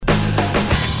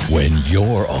When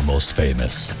you're almost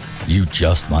famous, you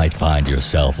just might find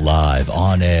yourself live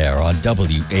on air on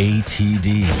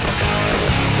WATD.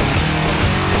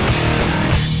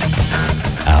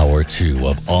 Hour 2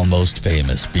 of Almost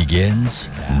Famous begins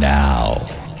now.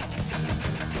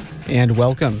 And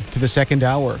welcome to the second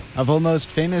hour of Almost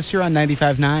Famous here on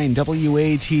 95.9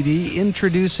 WATD,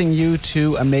 introducing you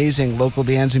to amazing local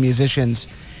bands and musicians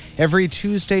every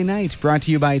Tuesday night, brought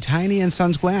to you by Tiny &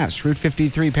 Sons Glass, Route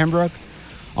 53 Pembroke,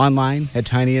 online at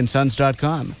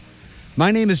tinyandsons.com.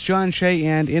 My name is John Shea,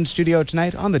 and in studio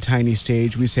tonight on the Tiny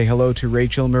Stage, we say hello to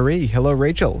Rachel Marie. Hello,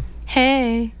 Rachel.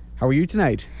 Hey. How are you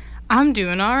tonight? I'm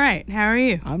doing all right. How are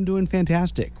you? I'm doing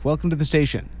fantastic. Welcome to the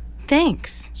station.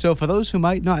 Thanks. So for those who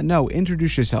might not know,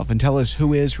 introduce yourself and tell us,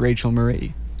 who is Rachel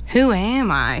Marie? Who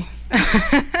am I?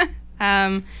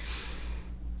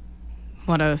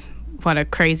 What a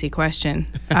crazy question.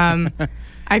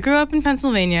 I grew up in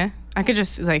Pennsylvania. I could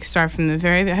just start from the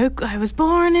very I was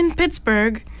born in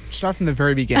Pittsburgh. Start from the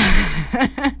very beginning.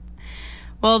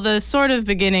 Well, the sort of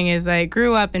beginning is I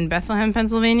grew up in Bethlehem,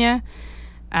 Pennsylvania,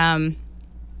 and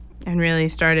really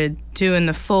started doing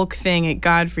the folk thing at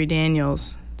Godfrey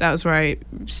Daniels. That was where I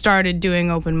started doing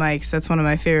open mics. That's one of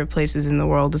my favorite places in the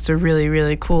world. It's a really,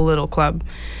 really cool little club.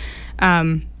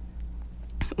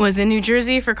 Was in New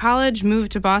Jersey for college,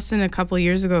 moved to Boston a couple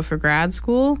years ago for grad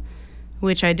school,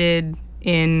 which I did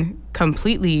in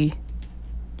completely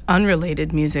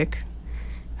unrelated music.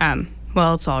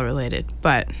 Well, it's all related,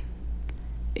 but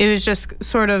it was just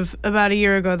sort of about a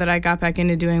year ago that I got back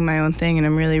into doing my own thing, and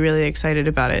I'm really, really excited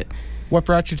about it. What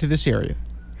brought you to this area?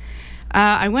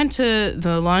 I went to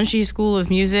the Longy School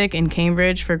of Music in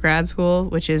Cambridge for grad school,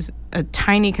 which is a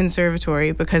tiny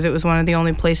conservatory because it was one of the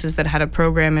only places that had a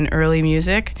program in early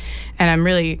music. And I'm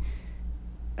really,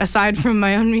 aside from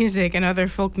my own music and other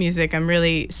folk music, I'm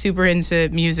really super into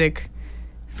music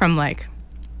from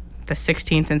the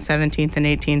 16th and 17th and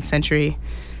 18th century.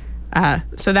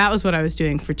 So that was what I was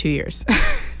doing for 2 years.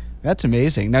 That's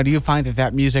amazing. Now, do you find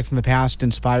that music from the past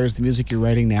inspires the music you're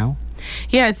writing now?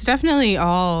 Yeah, it's definitely it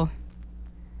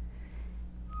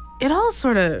all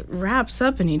sort of wraps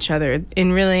up in each other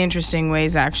in really interesting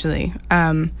ways, actually.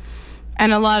 And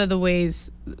a lot of the ways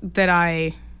that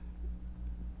I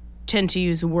tend to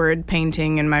use word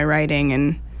painting in my writing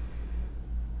and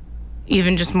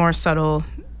even just more subtle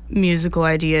musical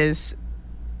ideas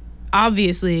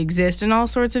obviously exist in all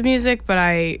sorts of music, but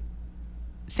I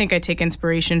think I take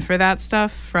inspiration for that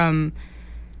stuff from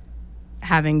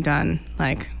having done,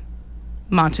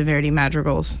 Monteverdi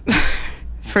madrigals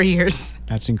for years.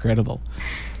 That's incredible.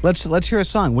 Let's hear a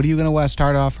song. What are you going to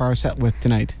start off our set with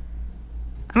tonight?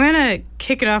 I'm going to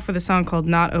kick it off with a song called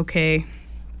Not Okay,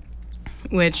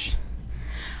 which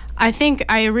I think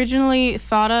I originally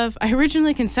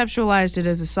conceptualized it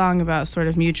as a song about sort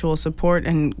of mutual support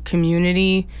and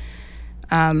community.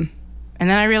 And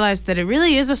then I realized that it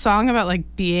really is a song about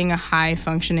being a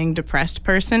high-functioning depressed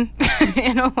person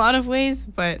in a lot of ways,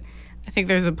 but I think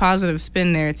there's a positive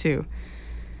spin there too.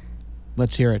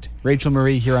 Let's hear it. Rachel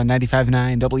Marie here on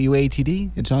 95.9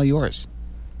 WATD. It's all yours.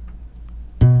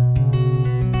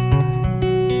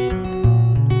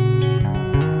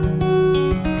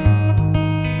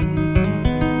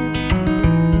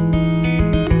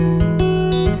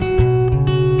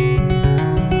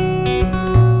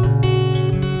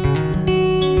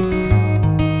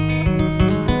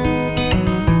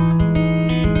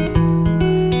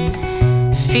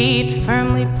 Feet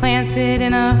firmly planted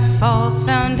in a false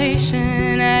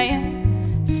foundation, I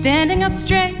am standing up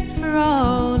straight for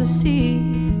all to see.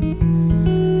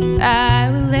 I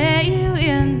will let you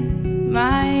in,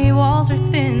 my walls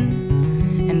are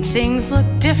thin, and things look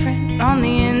different on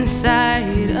the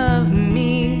inside of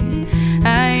me.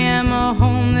 I am a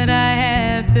home that I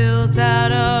have built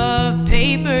out of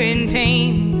paper and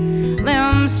paint,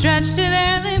 limbs stretched to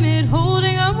their limit,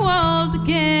 holding up walls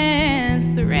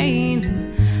against the rain.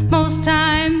 Most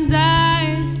times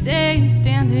I stay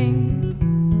standing.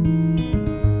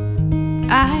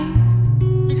 I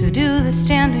who do the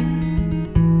standing.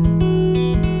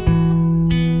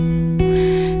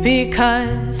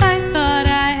 Because I thought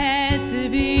I had to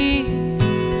be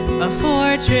a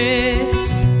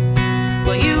fortress.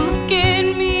 Well, you look at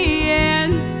me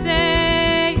and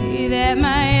say that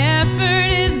my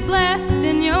effort is blessed,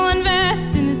 and you'll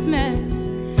invest in this mess.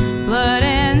 Blood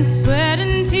and sweat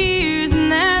and tears,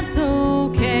 and that's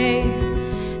okay.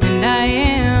 And I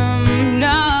am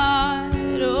not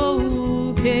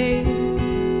okay.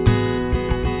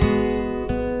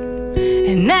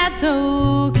 And that's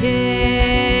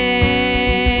okay.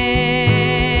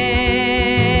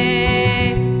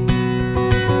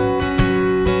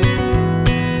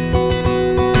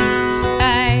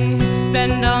 I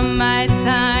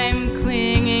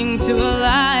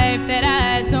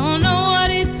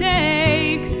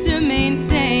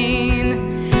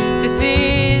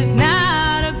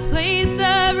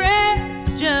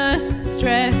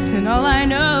stress, and all I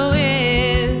know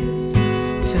is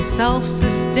to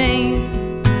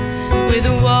self-sustain. With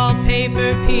a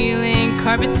wallpaper peeling,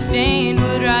 carpet stained,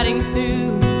 wood rotting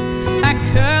through. I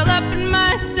curl up in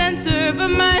my center, but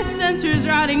my center's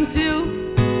rotting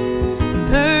too.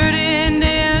 Burdened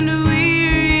and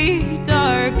weary,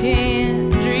 dark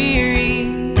and dreary.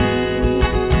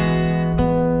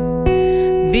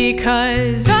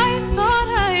 Because I thought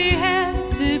I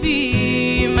had to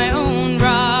be my own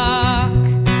rock.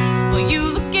 Well, you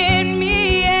look at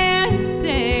me and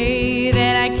say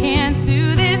that I can't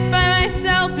do this by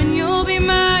myself, and you'll be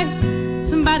my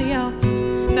somebody else,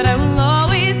 that I will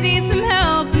always need some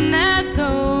help, and that's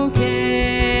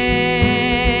okay.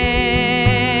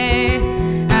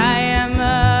 I am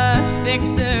a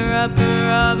fixer-upper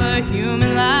of a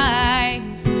human life,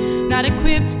 not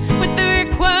equipped with the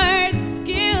required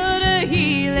skill to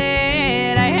heal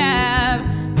it. I have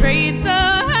prayed so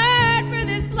hard for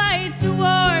this light to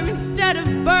warm instead of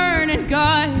burn, and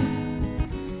God,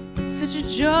 it's such a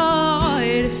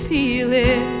joy to feel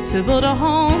it, to build a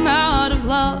home out of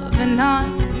love and not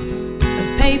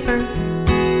of paper.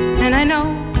 And I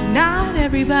know not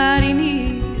everybody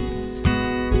needs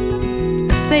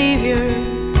a savior,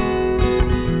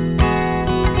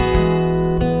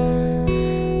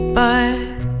 but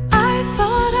I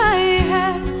thought I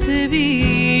had to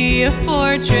be a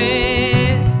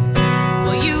fortress.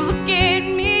 Well, you look at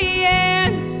me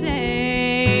and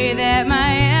say that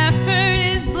my effort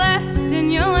is blessed,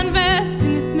 and you'll invest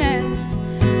in this mess,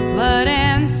 blood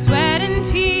and sweat and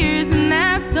tears, and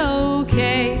that's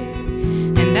okay.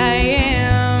 And I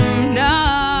am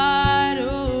not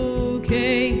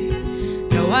okay.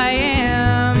 No, I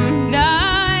am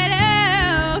not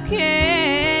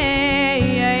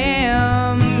okay. I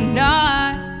am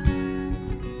not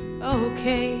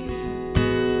okay.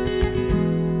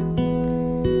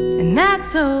 And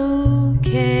that's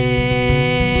okay.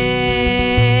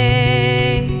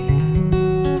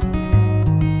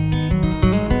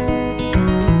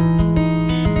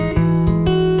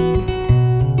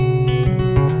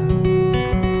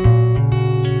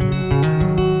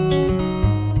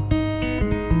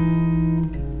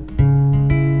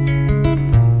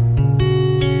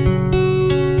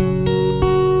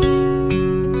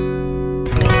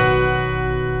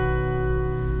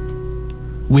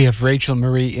 We have Rachel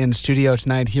Marie in studio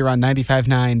tonight here on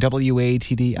 95.9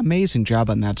 WATD. Amazing job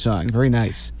on that song. Very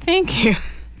nice. Thank you.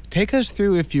 Take us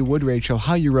through, if you would, Rachel,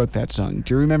 how you wrote that song.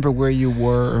 Do you remember where you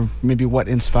were, or maybe what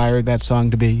inspired that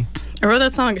song to be? I wrote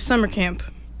that song at summer camp.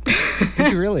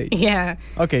 Did you really? Yeah.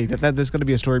 Okay, there's going to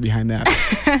be a story behind that.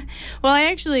 Well,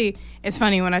 it's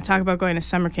funny when I talk about going to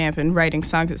summer camp and writing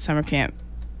songs at summer camp.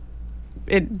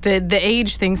 The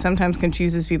age thing sometimes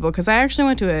confuses people, because I actually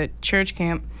went to a church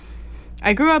camp.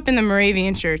 I grew up in the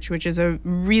Moravian Church, which is a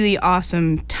really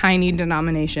awesome, tiny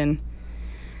denomination.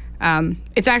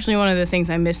 It's actually one of the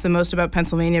things I miss the most about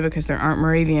Pennsylvania, because there aren't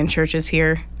Moravian churches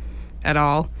here at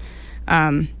all.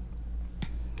 But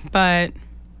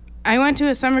I went to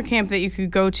a summer camp that you could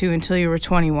go to until you were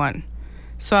 21.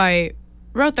 So I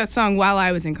wrote that song while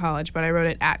I was in college, but I wrote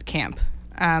it at camp.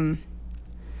 And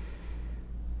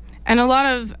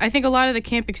I think a lot of the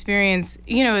camp experience,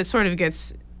 it sort of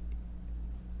gets,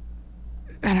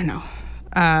 I don't know.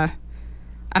 I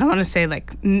don't want to say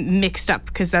mixed up,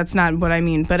 because that's not what I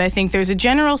mean. But I think there's a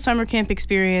general summer camp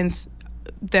experience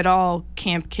that all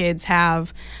camp kids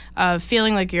have of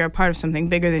feeling like you're a part of something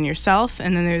bigger than yourself.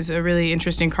 And then there's a really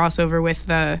interesting crossover with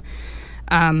the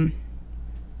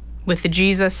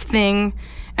Jesus thing.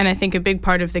 And I think a big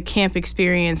part of the camp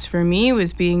experience for me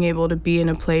was being able to be in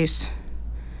a place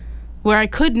where I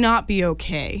could not be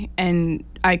okay and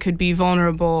I could be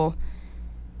vulnerable.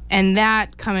 And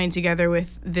that coming together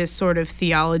with this sort of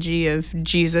theology of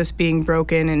Jesus being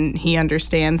broken, and he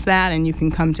understands that, and you can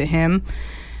come to him.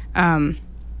 That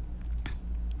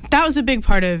was a big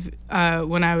part of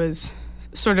when I was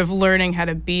sort of learning how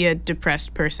to be a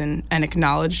depressed person and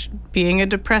acknowledge being a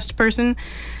depressed person.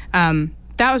 That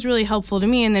was really helpful to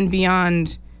me. And then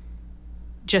beyond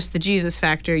just the Jesus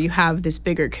factor, you have this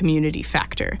bigger community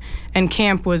factor. And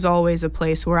camp was always a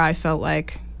place where I felt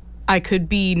like I could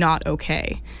be not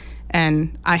okay.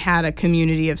 And I had a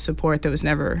community of support that was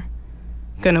never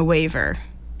going to waver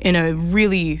in a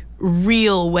really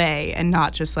real way, and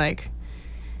not just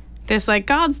this,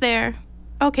 God's there.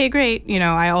 Okay, great.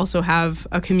 I also have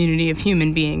a community of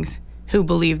human beings who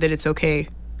believe that it's okay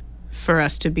for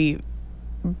us to be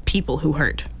people who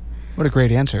hurt. What a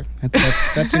great answer.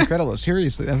 That's incredible.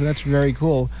 Seriously, that's very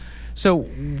cool. So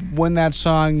when that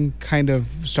song kind of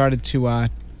started to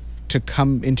to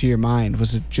come into your mind?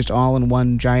 Was it just all in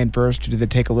one giant burst, or did it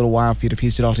take a little while for you to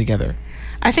piece it all together?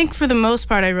 I think for the most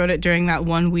part, I wrote it during that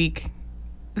 1 week.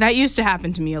 That used to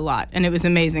happen to me a lot, and it was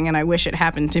amazing, and I wish it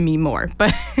happened to me more.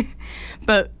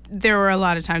 But there were a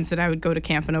lot of times that I would go to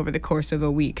camp and over the course of a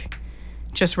week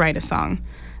just write a song.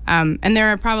 And there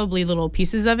are probably little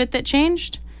pieces of it that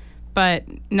changed, but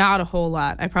not a whole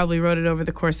lot. I probably wrote it over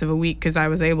the course of a week because I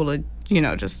was able to,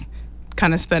 just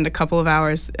kind of spend a couple of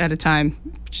hours at a time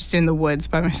just in the woods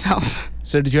by myself.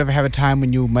 So did you ever have a time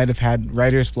when you might have had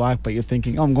writer's block, but you're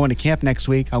thinking, I'm going to camp next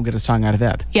week, I'll get a song out of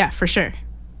that? Yeah, for sure.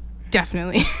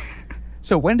 Definitely.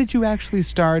 So when did you actually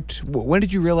start, when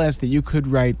did you realize that you could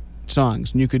write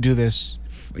songs and you could do this,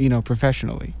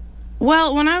 professionally?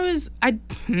 Well, when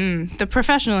the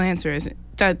professional answer is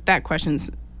that question's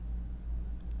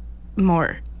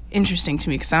more interesting to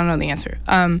me because I don't know the answer.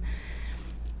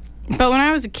 But when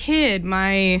I was a kid,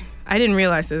 I didn't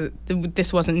realize that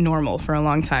this wasn't normal for a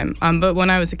long time. But when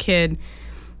I was a kid,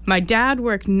 my dad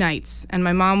worked nights, and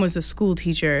my mom was a school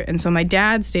teacher, and so my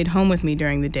dad stayed home with me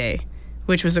during the day,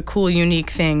 which was a cool,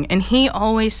 unique thing. And he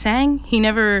always sang. He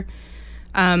never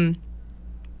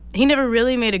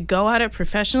really made a go at it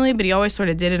professionally, but he always sort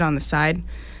of did it on the side.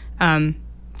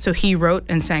 So he wrote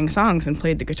and sang songs and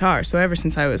played the guitar. So ever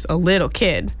since I was a little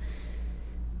kid,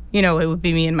 it would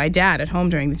be me and my dad at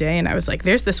home during the day, and I was like,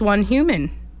 there's this one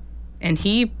human, and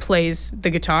he plays the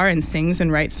guitar and sings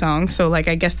and writes songs. So, I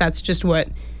guess that's just what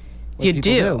you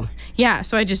do. Yeah,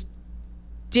 so I just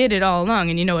did it all along,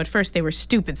 and, at first they were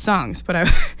stupid songs, but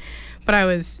I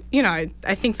was,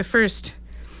 I think the first,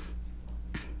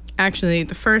 I don't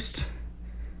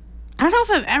know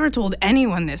if I've ever told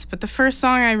anyone this, but the first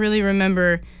song I really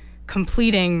remember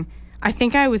completing, I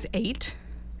think I was 8.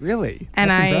 Really?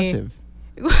 That's impressive.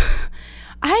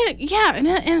 I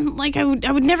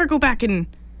would never go back, and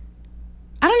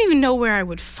I don't even know where I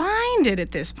would find it at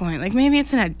this point. Maybe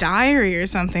it's in a diary or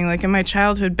something, in my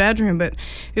childhood bedroom, but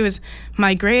it was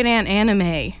my great aunt Anna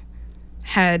Mae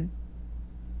had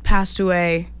passed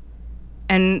away,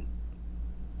 and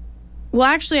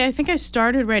actually, I think I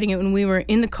started writing it when we were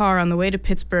in the car on the way to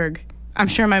Pittsburgh. I'm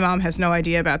sure my mom has no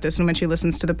idea about this, and when she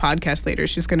listens to the podcast later,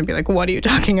 she's going to be like, what are you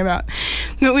talking about?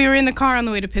 But we were in the car on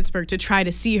the way to Pittsburgh to try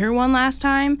to see her one last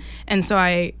time, and so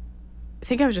I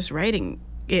think I was just writing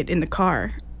it in the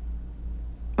car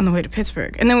on the way to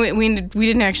Pittsburgh. And then we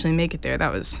didn't actually make it there.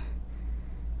 That was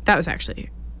actually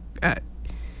that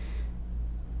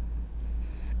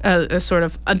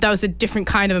was a different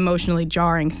kind of emotionally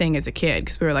jarring thing as a kid,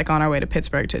 because we were on our way to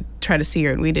Pittsburgh to try to see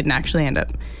her, and we didn't actually end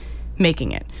up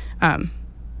making it.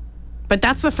 But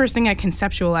that's the first thing I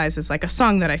conceptualized as a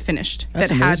song that I finished. That's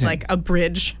that amazing. Had a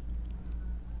bridge.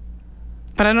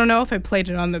 But I don't know if I played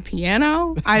it on the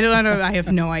piano. I don't know. I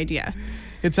have no idea.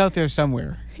 It's out there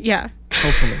somewhere. Yeah.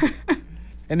 Hopefully.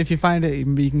 And if you find it,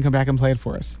 you can come back and play it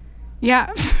for us.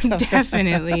 Yeah,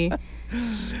 definitely.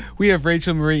 We have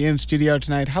Rachel Marie in studio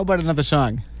tonight. How about another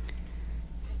song?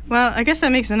 Well, I guess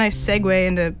that makes a nice segue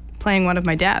into playing one of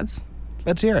my dad's.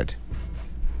 Let's hear it.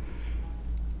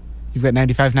 You've got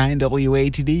 95.9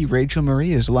 WATD. Rachel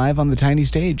Marie is live on the tiny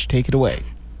stage. Take it away.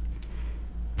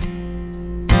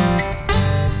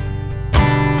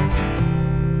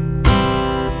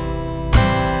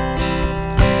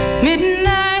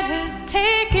 Midnight has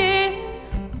taken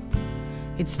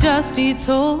its dusty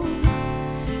toll,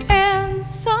 and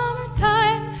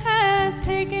summertime has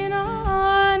taken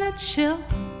on a chill.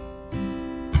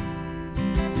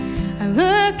 I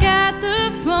look at the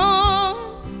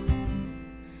phone,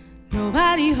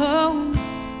 nobody home.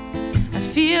 I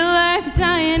feel like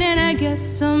dying, and I guess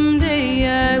someday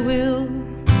I will.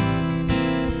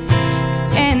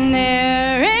 And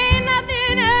there ain't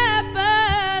nothing up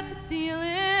but the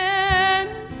ceiling.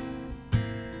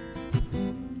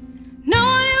 No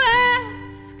one to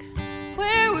ask,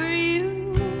 where were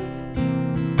you?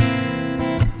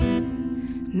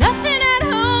 Nothing at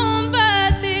home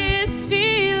but this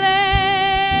feeling.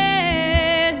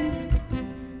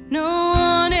 No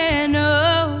one and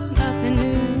no, nothing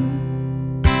new.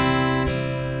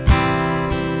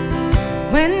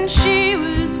 When she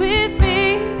was with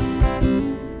me,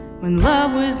 when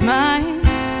love was mine,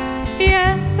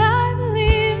 yes, I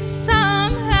believe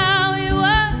somehow it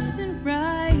wasn't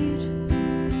right.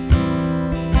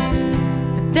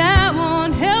 But that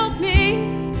won't help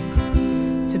me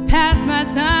to pass my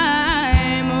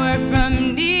time, or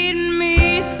from needing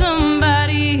me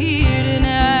somebody here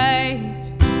tonight.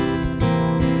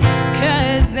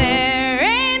 'Cause there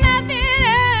ain't nothing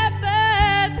up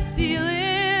but the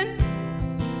ceiling.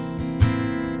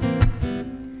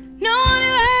 No one to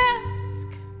ask,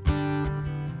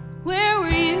 where were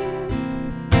you?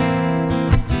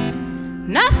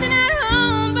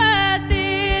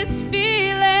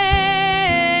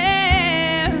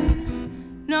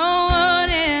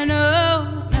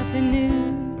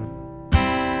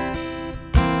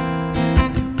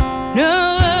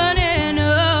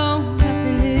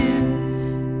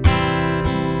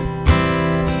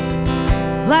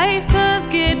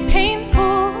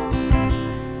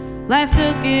 Life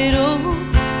does get old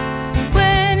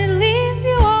when it leaves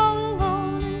you all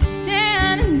alone and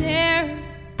standing there.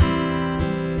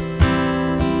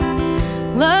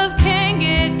 Love can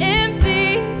get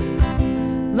empty,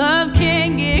 love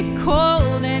can get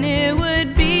cold, and it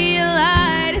would be a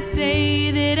lie to say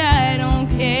that I don't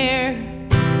care.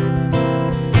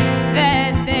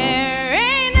 That there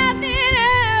ain't nothing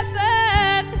up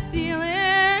at the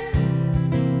ceiling.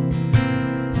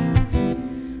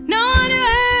 No one to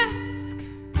ask,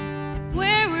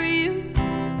 where were you?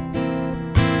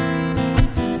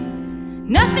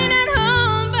 Nothing at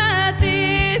home but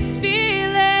this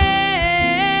feeling.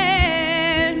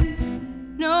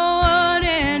 No one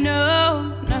and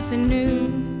no, nothing new.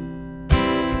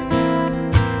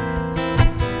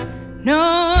 No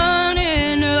one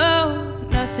and no,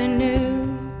 nothing new.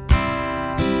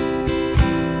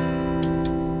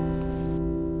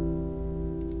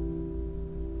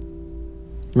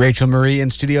 Rachel Marie in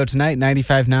studio tonight,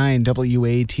 95.9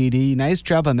 WATD. Nice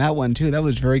job on that one, too. That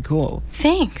was very cool.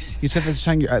 Thanks. You said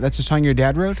that's a song your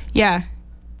dad wrote? Yeah.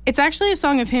 It's actually a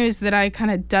song of his that I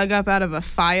kind of dug up out of a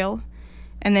file,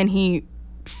 and then he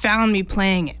found me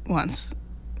playing it once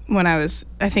when I was,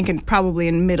 I think, probably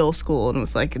in middle school, and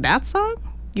was like, that song?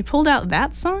 You pulled out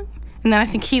that song? And then I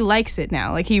think he likes it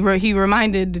now. Like, he was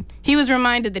reminded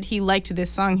that he liked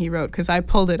this song he wrote because I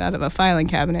pulled it out of a filing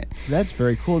cabinet. That's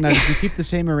very cool. Now, did you keep the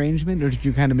same arrangement, or did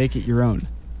you kind of make it your own?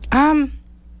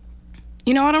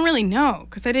 You know, I don't really know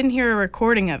because I didn't hear a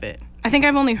recording of it. I think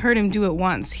I've only heard him do it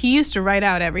once. He used to write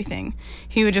out everything.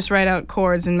 He would just write out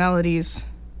chords and melodies.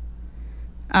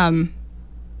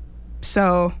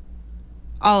 So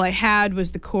all I had was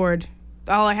the chords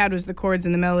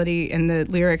and the melody and the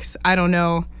lyrics. I don't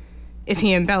know if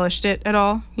he embellished it at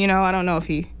all. You know, I don't know if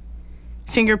he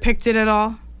finger-picked it at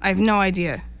all. I have no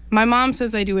idea. My mom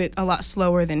says I do it a lot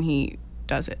slower than he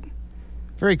does it.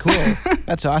 Very cool.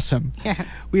 That's awesome. Yeah.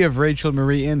 We have Rachel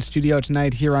Marie in studio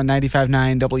tonight here on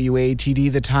 95.9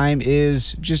 WATD. The time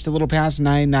is just a little past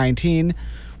 9:19,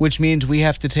 which means we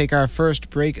have to take our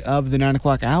first break of the 9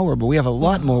 o'clock hour, but we have a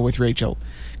lot more with Rachel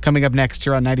coming up next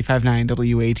here on 95.9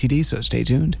 WATD, so stay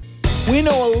tuned. We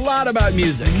know a lot about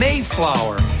music.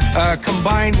 Mayflower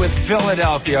combined with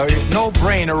Philadelphia.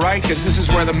 No-brainer, right? Because this is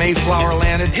where the Mayflower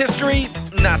landed. History,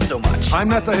 not so much. I'm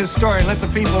not the historian. Let the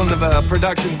people in the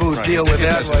production booth deal with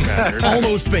that one.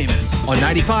 Almost Famous on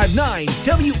 95.9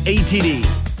 WATD.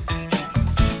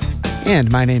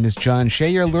 And my name is John Shea.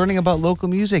 You're learning about local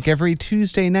music every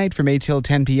Tuesday night from 8 till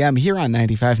 10 p.m. here on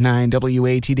 95.9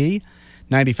 WATD,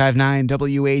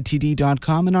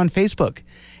 959WATD.com, and on Facebook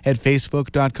at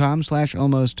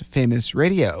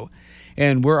facebook.com/almostfamousradio.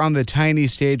 And we're on the tiny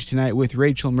stage tonight with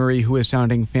Rachel Marie, who is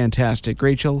sounding fantastic.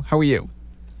 Rachel, how are you?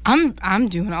 I'm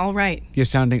doing all right. You're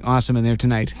sounding awesome in there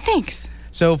tonight. Thanks.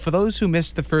 So for those who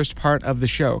missed the first part of the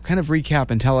show, kind of recap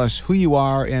and tell us who you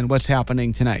are and what's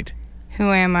happening tonight.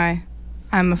 Who am I?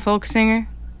 I'm a folk singer.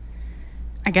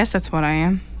 I guess that's what I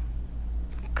am.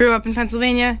 Grew up in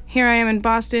Pennsylvania. Here I am in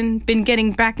Boston. Been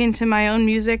getting back into my own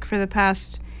music for the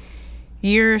past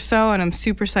year or so, and I'm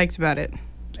super psyched about it.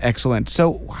 Excellent.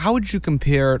 So how would you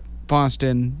compare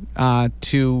Boston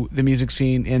to the music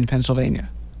scene in Pennsylvania?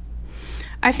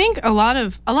 I think a lot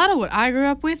of what I grew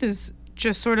up with is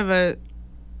just sort of a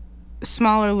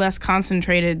smaller, less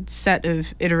concentrated set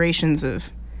of iterations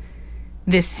of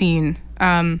this scene.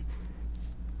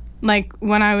 Like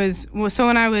when I was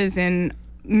in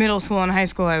middle school and high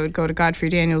school, I would go to Godfrey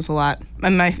Daniels a lot,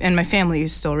 and my family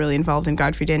is still really involved in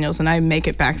Godfrey Daniels, and I make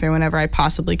it back there whenever I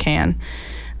possibly can.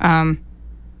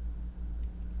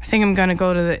 I think I'm gonna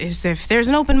go to if there's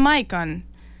an open mic on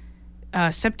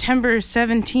September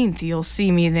 17th, you'll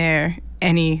see me there.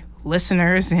 Any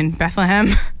listeners in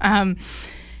Bethlehem?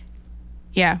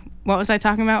 Yeah. What was I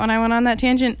talking about when I went on that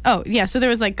tangent? Oh, yeah. So there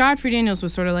was like Godfrey Daniels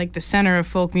was sort of like the center of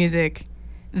folk music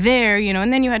there, you know,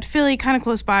 and then you had Philly kind of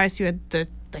close by, so you had the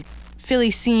like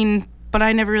Philly scene, but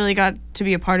I never really got to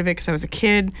be a part of it because I was a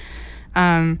kid.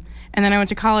 And then I went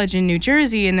to college in New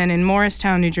Jersey, and then in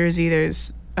Morristown, New Jersey,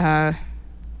 there's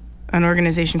an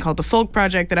organization called the Folk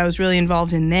Project that I was really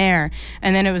involved in there.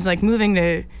 And then it was like moving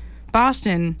to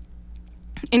Boston.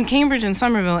 In Cambridge and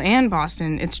Somerville and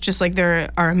Boston, it's just like there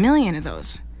are a million of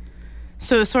those.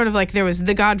 So it's sort of like there was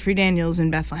the Godfrey Daniels in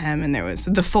Bethlehem, and there was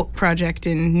the Folk Project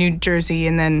in New Jersey,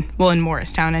 and then, well, in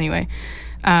Morristown anyway.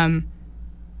 And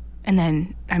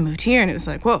then I moved here, and it was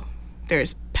like, whoa,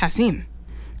 there's Passim,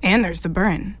 and there's the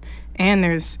Burren, and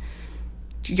there's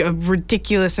a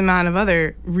ridiculous amount of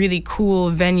other really cool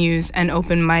venues and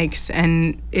open mics,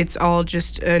 and it's all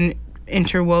just an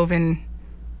interwoven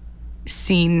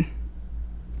scene.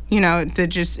 You know, it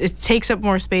takes up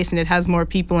more space, and it has more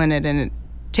people in it, and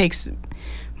takes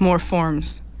more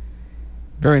forms.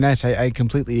 Very nice. I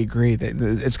completely agree that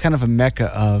it's kind of a mecca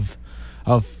of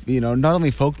not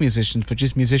only folk musicians but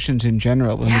just musicians in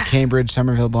general in the Cambridge,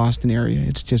 Somerville, Boston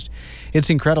area. It's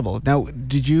incredible. Now,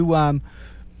 did you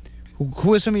who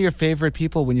were some of your favorite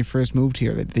people when you first moved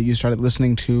here that you started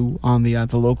listening to on the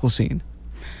local scene?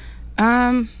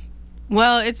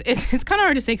 Well, it's kind of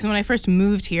hard to say because when I first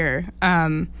moved here,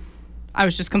 I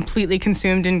was just completely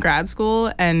consumed in grad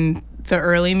school and the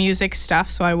early music stuff,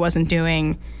 so I wasn't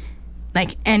doing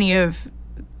like any of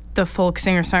the folk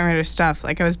singer-songwriter stuff.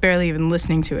 Like I was barely even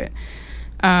listening to it.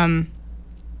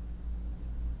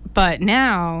 But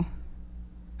now,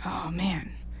 oh man,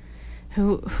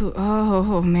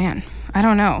 oh man, I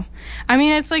don't know. I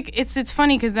mean, it's like it's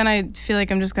funny because then I feel like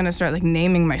I'm just gonna start like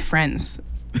naming my friends.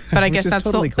 But I guess that's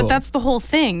totally cool. But that's the whole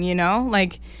thing, you know?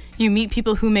 Like you meet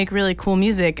people who make really cool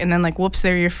music and then like whoops,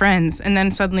 they're your friends, and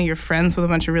then suddenly you're friends with a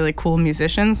bunch of really cool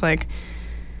musicians. Like,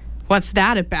 what's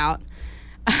that about?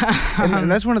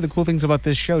 And that's one of the cool things about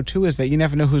this show too, is that you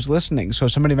never know who's listening. So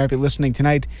somebody might be listening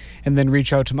tonight and then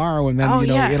reach out tomorrow, and then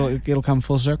it'll come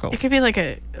full circle. It could be like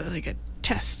a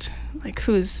test, like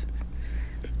whose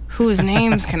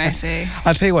names can I say?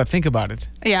 I'll tell you what, think about it.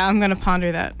 Yeah, I'm gonna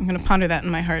ponder that. I'm gonna ponder that in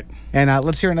my heart. And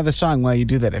let's hear another song while you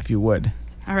do that, if you would.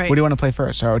 All right. What do you want to play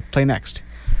first, or play next?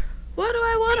 What do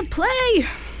I want to play?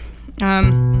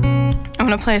 I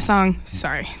want to play a song.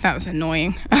 Sorry, that was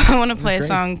annoying. I want to play a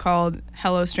song called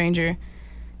Hello Stranger,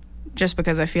 just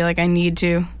because I feel like I need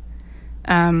to.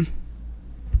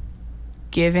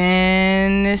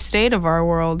 Given the state of our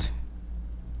world,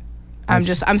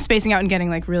 I'm spacing out and getting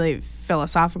like really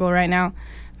philosophical right now.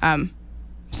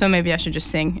 So maybe I should just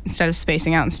sing instead of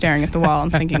spacing out and staring at the wall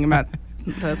and thinking about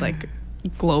the like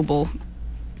global.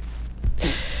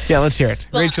 Yeah, let's hear it.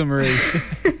 Rachel Marie.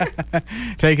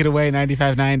 Take it away,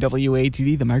 95.9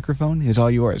 WATD. The microphone is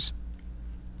all yours.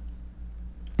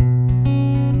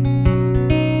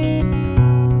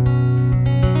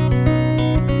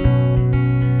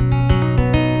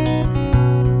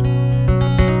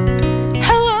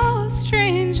 Hello,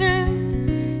 stranger.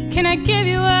 Can I give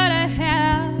you what I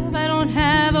have? I don't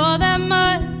have all that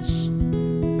much,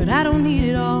 but I don't need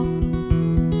it all.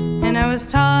 And I was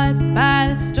taught by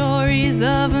the stories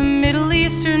of a Middle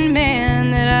Eastern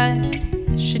man that I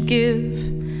should give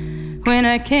when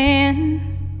I can,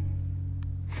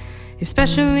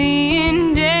 especially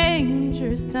in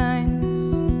dangerous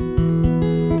times,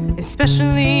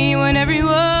 especially when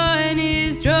everyone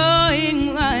is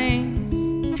drawing lines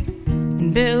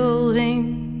and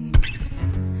building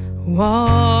walls.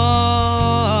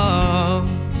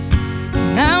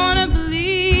 And I want to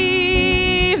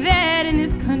believe that in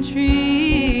this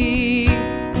country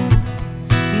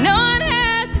no one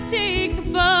has to take the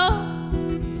fall,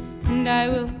 and I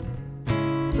will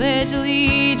pledge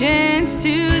allegiance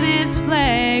to this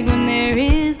flag when there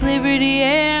is liberty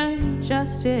and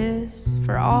justice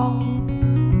for all.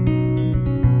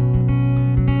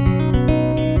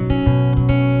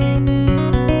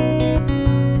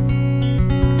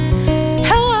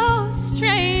 Hello,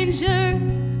 stranger.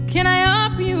 Can I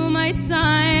offer you my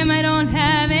time? I don't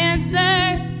have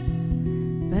answers,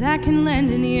 but I can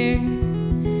lend an ear.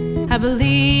 I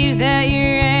believe that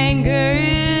your anger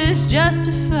is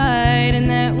justified and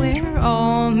that we're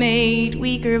all made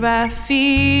weaker by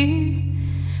fear.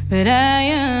 But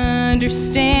I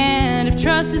understand if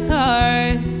trust is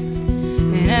hard,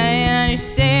 and I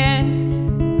understand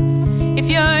if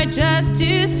you're just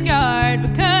too scarred,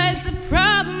 because the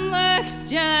problem looks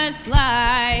just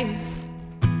like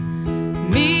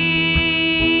me.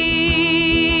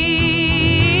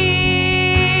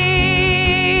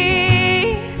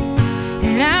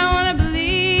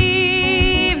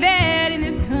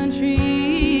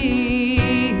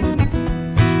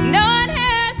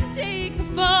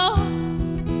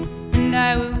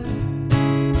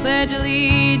 Pledge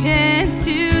allegiance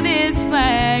to this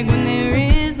flag when there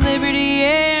is liberty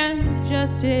and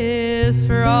justice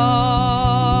for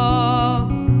all.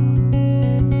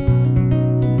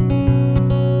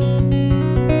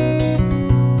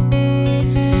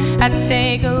 I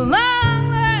take a long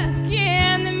look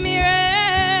in the mirror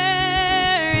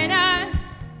and I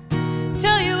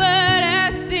tell you what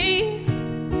I see.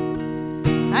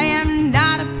 I am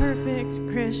not a perfect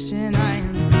Christian, I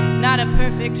am not a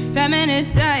perfect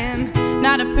feminist, I am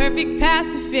not a perfect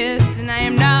pacifist, and I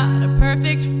am not a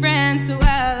perfect friend, so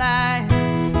well I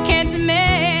can't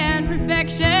demand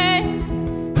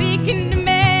perfection. We can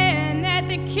demand that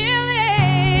the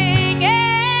killing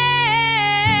end,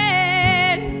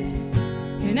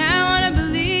 and I want to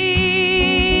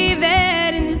believe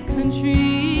that in this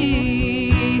country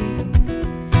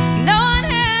no one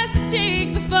has to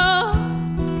take the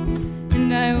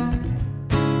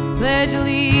pledge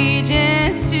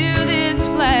allegiance to this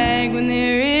flag when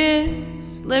there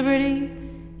is liberty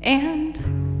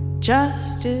and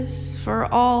justice for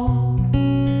all.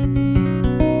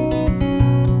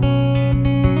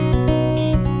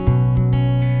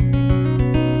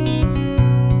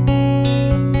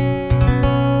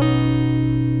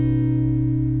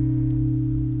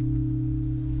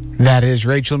 That is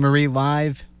Rachel Marie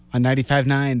live on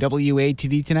 95.9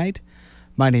 WATD tonight.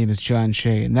 My name is John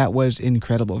Shea, and that was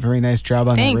incredible. Very nice job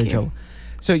on that, Rachel. You.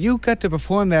 So you got to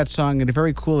perform that song at a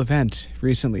very cool event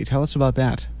recently. Tell us about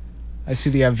that. I see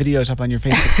the videos up on your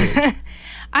Facebook page.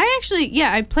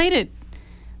 I played it.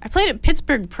 I played at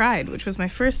Pittsburgh Pride, which was my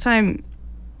first time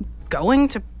going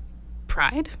to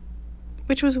Pride,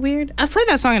 which was weird. I've played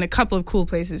that song in a couple of cool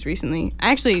places recently.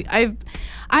 I've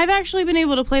actually been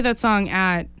able to play that song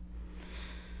at.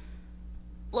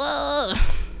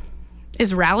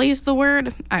 Is rallies the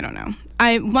word? I don't know.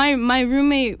 My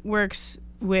roommate works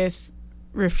with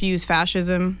Refuse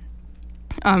Fascism,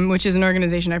 which is an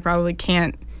organization I probably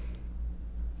can't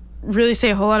really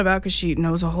say a whole lot about because she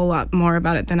knows a whole lot more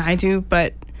about it than I do.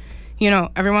 But, you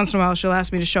know, every once in a while she'll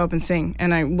ask me to show up and sing,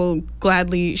 and I will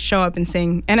gladly show up and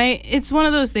sing. And it's one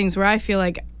of those things where I feel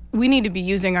like we need to be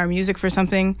using our music for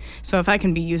something. So if I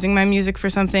can be using my music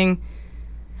for something,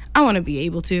 I want to be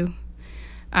able to.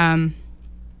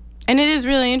 And it is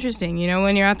really interesting, you know,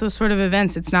 when you're at those sort of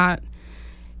events,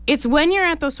 it's when you're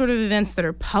at those sort of events that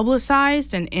are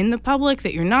publicized and in the public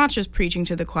that you're not just preaching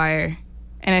to the choir.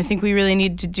 And I think we really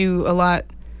need to do a lot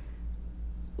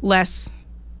less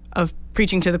of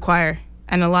preaching to the choir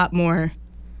and a lot more,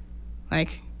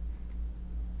 like,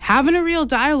 having a real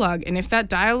dialogue. And if that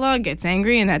dialogue gets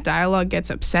angry and that dialogue gets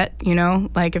upset, you know,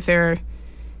 like if there are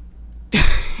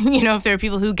if there are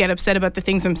people who get upset about the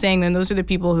things I'm saying, then those are the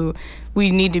people who we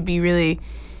need to be really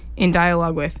in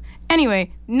dialogue with.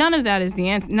 Anyway, none of that is the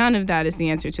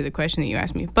answer to the question that you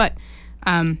asked me. But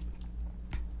I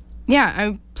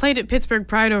played at Pittsburgh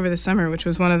Pride over the summer, which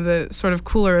was one of the sort of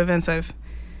cooler events I've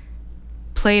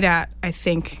played at, I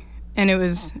think. And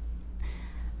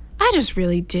I just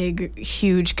really dig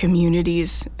huge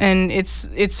communities, and it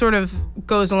sort of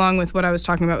goes along with what I was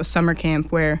talking about with summer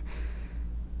camp, where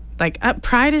like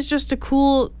Pride is just a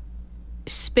cool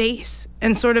space,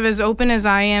 and sort of as open as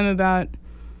I am about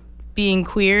being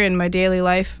queer in my daily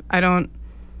life, I don't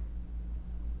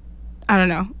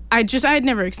know. I had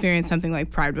never experienced something like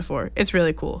Pride before. It's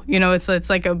really cool. You know, it's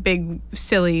like a big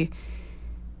silly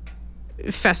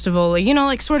festival, you know,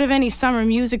 like sort of any summer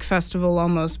music festival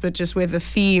almost, but just with a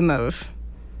theme of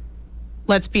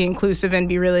let's be inclusive and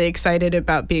be really excited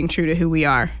about being true to who we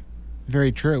are.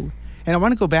 Very true. And I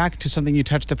want to go back to something you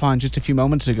touched upon just a few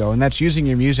moments ago, and that's using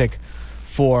your music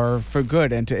for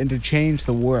good and to change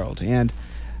the world. And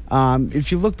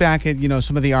if you look back at, you know,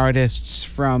 some of the artists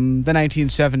from the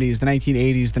 1970s, the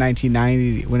 1980s, the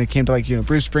 1990s, when it came to, like, you know,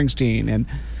 Bruce Springsteen and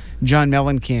John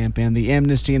Mellencamp and the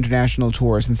Amnesty International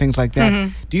tours and things like that,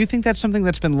 mm-hmm. Do you think that's something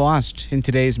that's been lost in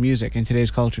today's music, in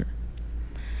today's culture?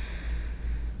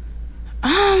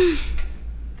 I'm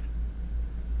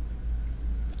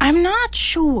not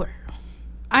sure.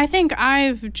 I think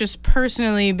I've just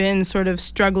personally been sort of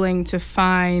struggling to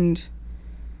find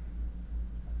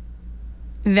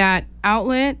that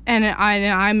outlet, and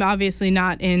I'm obviously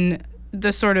not in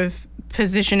the sort of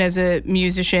position as a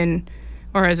musician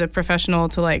or as a professional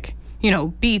to, like, you know,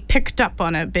 be picked up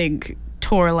on a big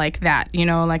tour like that, you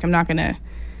know, like I'm not gonna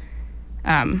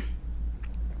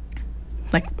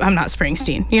like I'm not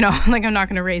Springsteen, you know, like I'm not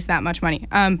gonna raise that much money,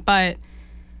 but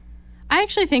I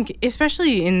actually think,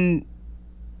 especially in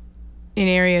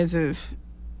areas of,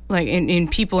 like, in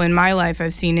people in my life,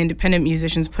 I've seen independent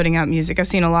musicians putting out music. I've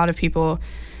seen a lot of people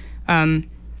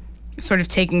sort of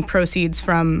taking proceeds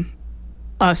from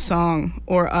a song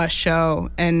or a show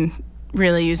and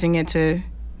really using it to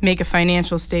make a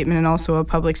financial statement and also a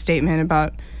public statement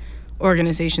about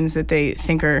organizations that they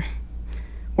think are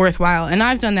worthwhile. And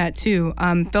I've done that too.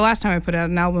 The last time I put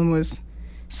out an album was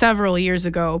several years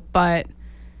ago, but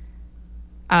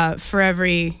for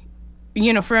every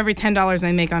 $10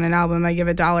 I make on an album, I give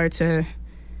 $1 to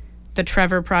the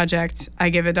Trevor Project, I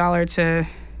give $1 to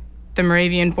the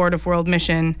Moravian Board of World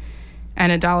Mission,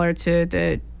 and $1 to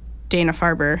the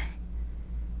Dana-Farber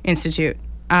Institute,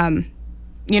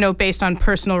 you know, based on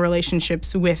personal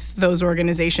relationships with those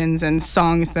organizations and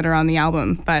songs that are on the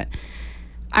album. But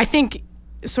I think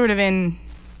sort of in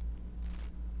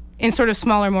sort of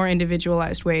smaller, more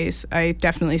individualized ways, I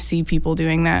definitely see people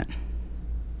doing that.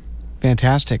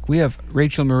 Fantastic. We have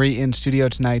Rachel Marie in studio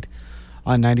tonight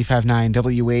on 95.9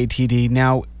 WATD.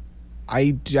 Now,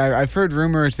 I've heard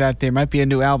rumors that there might be a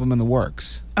new album in the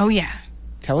works. Oh, yeah.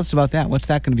 Tell us about that. What's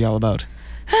that going to be all about?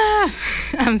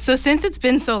 So since it's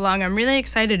been so long, I'm really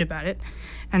excited about it.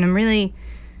 And I'm really,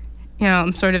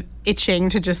 I'm sort of itching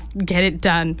to just get it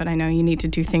done. But I know you need to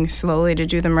do things slowly to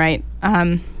do them right.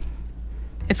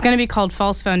 It's going to be called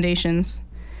False Foundations.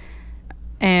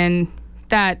 And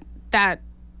that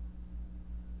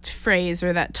phrase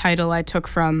or that title I took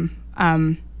from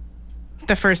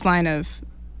the first line of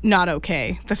Not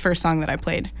Okay, the first song that I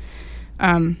played.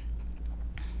 And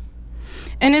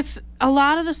it's a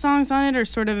lot of the songs on it are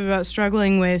sort of about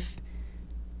struggling with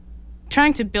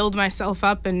trying to build myself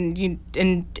up and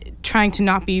trying to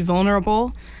not be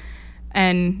vulnerable.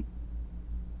 And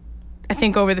I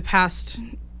think over the past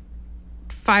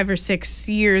 5 or 6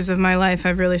 years of my life,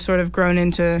 I've really sort of grown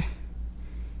into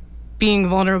being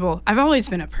vulnerable. I've always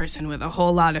been a person with a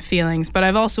whole lot of feelings, but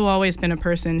I've also always been a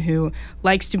person who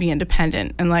likes to be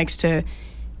independent and likes to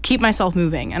keep myself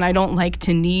moving. And I don't like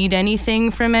to need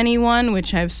anything from anyone,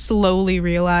 which I've slowly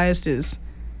realized is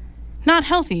not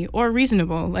healthy or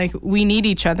reasonable. Like, we need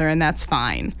each other, and that's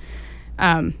fine.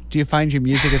 Do you find your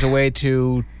music as a way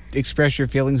to express your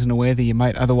feelings in a way that you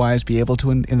might otherwise be able to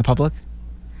in the public?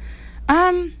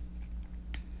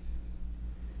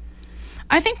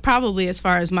 I think probably as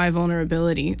far as my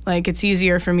vulnerability, like, it's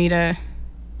easier for me to,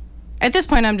 at this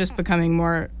point, I'm just becoming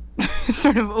more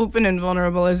sort of open and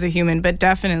vulnerable as a human, but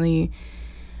definitely,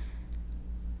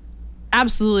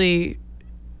 absolutely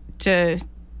to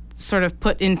sort of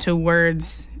put into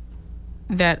words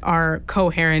that are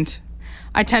coherent.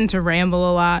 I tend to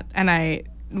ramble a lot, and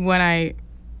when I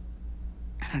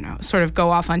don't know, sort of go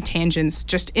off on tangents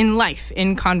just in life,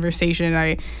 in conversation,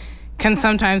 I can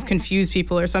sometimes confuse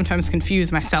people or sometimes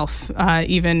confuse myself,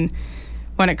 even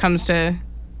when it comes to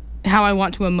how I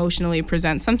want to emotionally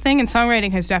present something. And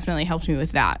songwriting has definitely helped me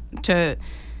with that, to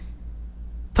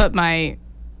put my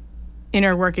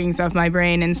inner workings of my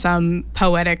brain in some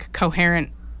poetic,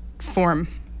 coherent form.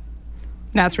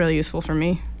 That's really useful for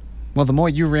me. Well, the more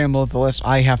you ramble, the less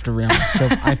I have to ramble. So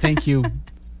I thank you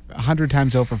 100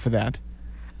 times over for that.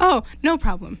 Oh, no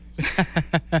problem.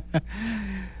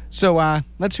 So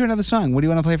let's hear another song. What do you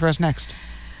want to play for us next?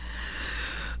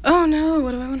 Oh, no.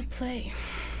 What do I want to play?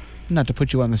 Not to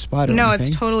put you on the spot or anything. No,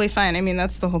 it's totally fine. I mean,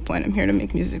 that's the whole point. I'm here to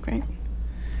make music, right?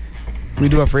 We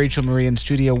do have Rachel Marie in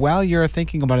studio. While you're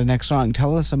thinking about a next song,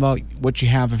 tell us about what you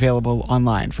have available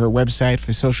online for a website,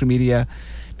 for social media,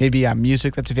 maybe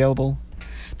music that's available.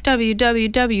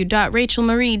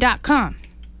 www.rachelmarie.com.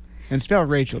 And spell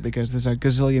Rachel, because there's a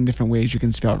gazillion different ways you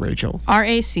can spell Rachel.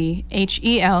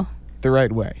 Rachel. The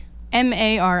right way.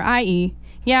 Marie.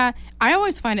 Yeah, I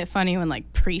always find it funny when,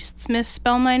 like, priests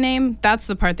misspell my name. That's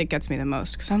the part that gets me the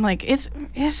most, because I'm like, it's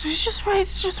just right.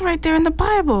 It's just right there in the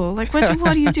Bible. Like, what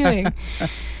are you doing?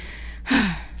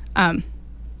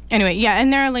 Anyway, yeah,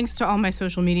 and there are links to all my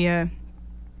social media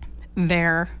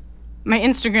there. My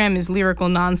Instagram is Lyrical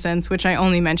Nonsense, which I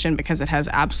only mention because it has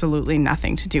absolutely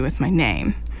nothing to do with my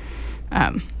name.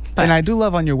 And I do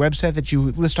love on your website that you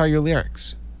list all your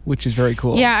lyrics, which is very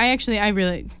cool. Yeah, I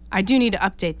do need to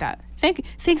update that.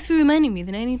 Thanks for reminding me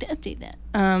that I need to update that.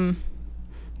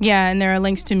 Yeah, and there are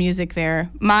links to music there.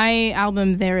 My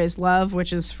album, There Is Love,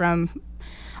 which is from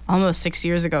almost 6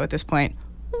 years ago at this point,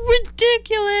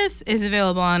 ridiculous, is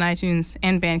available on iTunes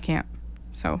and Bandcamp.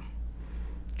 So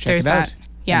there's that.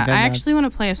 Yeah, I actually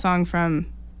want to play a song from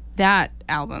that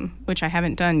album, which I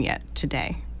haven't done yet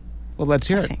today. Well, let's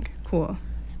hear it. I think. Cool.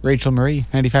 Rachel Marie,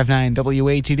 95.9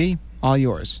 WATD, all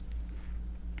yours.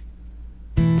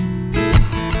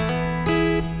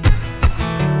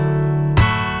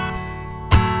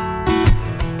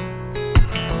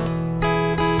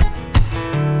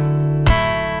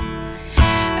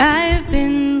 I've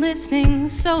been listening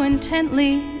so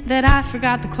intently that I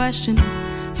forgot the question,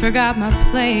 forgot my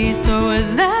place. Or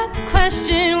was that the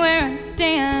question, where I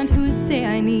stand, who say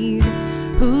I need,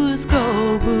 whose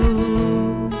go,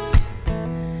 whose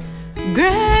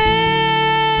grace?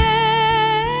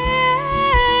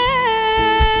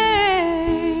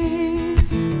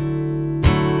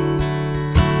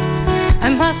 I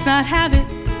must not have it.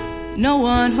 No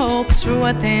one hopes for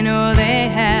what they know they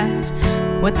have,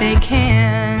 what they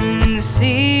can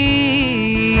see.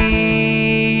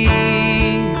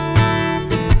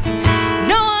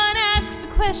 No one asks the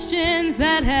questions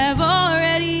that have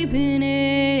already been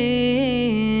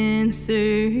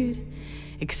answered,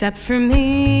 except for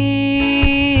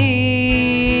me.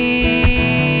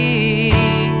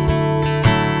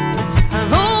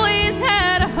 I've always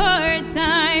had a hard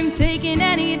time taking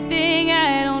anything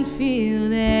I don't feel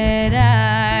that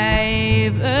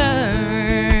I've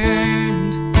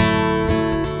earned.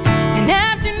 And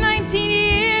after 19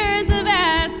 years of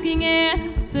asking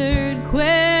answered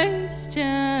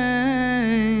questions,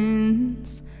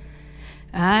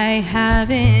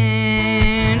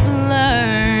 haven't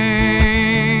learned.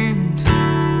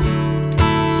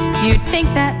 You'd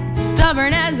think that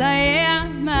stubborn as I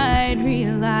am, I'd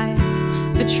realize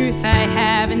the truth I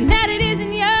have, and that it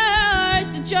isn't yours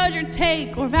to judge or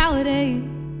take or validate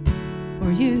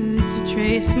or use to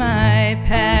trace my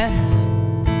path.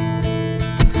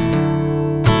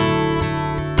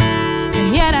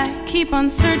 And yet I keep on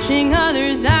searching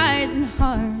others' eyes and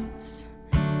hearts,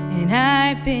 and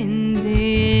I've been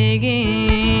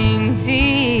digging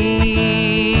deep,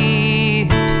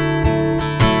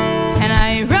 and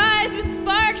I rise with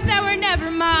sparks that were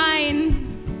never mine,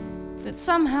 that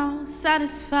somehow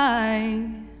satisfy,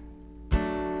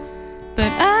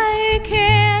 but I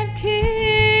can't keep.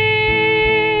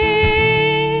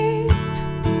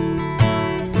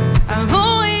 I've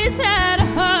always had a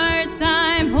hard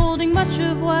time holding much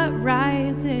of what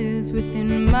rises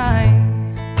within myself.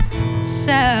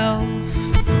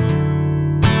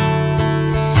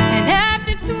 And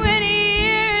after 20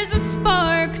 years of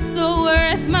sparks so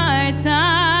worth my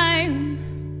time,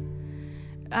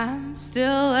 I'm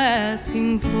still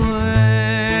asking for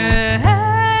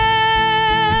help.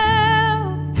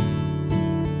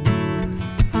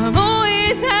 I've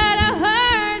always had a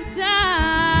hard time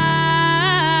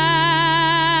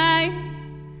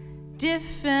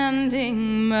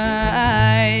defending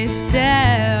myself.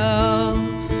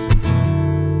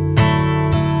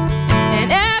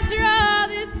 And after all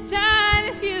this time,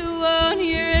 if you won't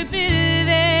hear a bit of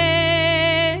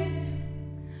it,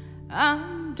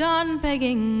 I'm done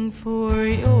begging for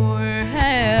your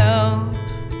help.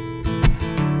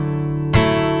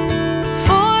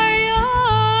 For your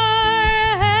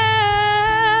help.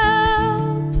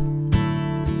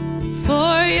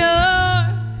 For your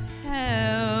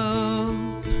help.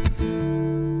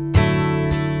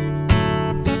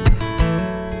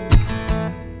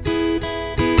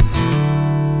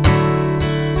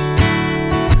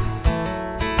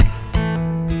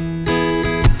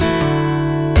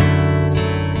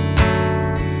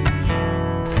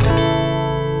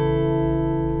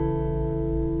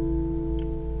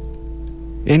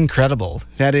 Incredible.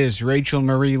 That is Rachel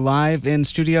Marie live in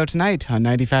studio tonight on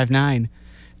 95.9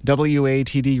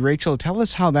 WATD. Rachel, tell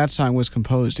us how that song was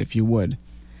composed, if you would.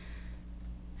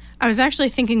 I was actually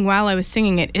thinking while I was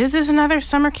singing it, is this another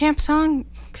summer camp song?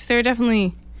 Because there are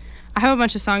definitely, I have a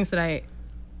bunch of songs that I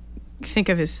think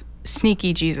of as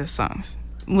sneaky Jesus songs,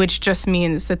 which just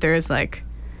means that there is like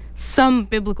some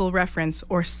biblical reference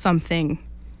or something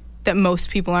that most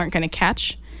people aren't going to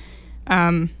catch.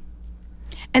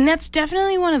 And that's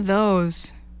definitely one of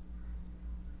those.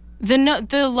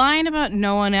 The line about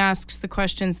no one asks the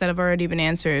questions that have already been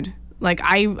answered, like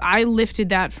I lifted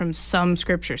that from some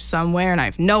scripture somewhere, and I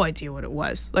have no idea what it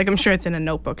was. Like, I'm sure it's in a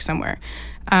notebook somewhere.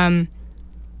 But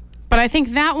I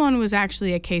think that one was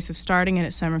actually a case of starting it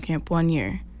at summer camp one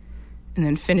year and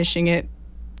then finishing it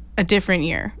a different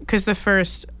year. Because the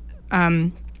first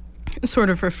sort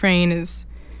of refrain is,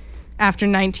 after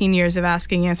 19 years of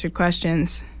asking answered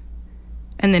questions.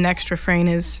 And the next refrain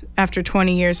is, after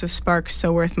 20 years of sparks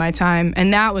so worth my time.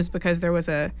 And that was because there was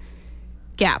a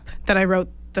gap that I wrote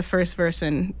the first verse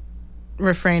and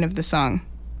refrain of the song.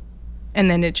 And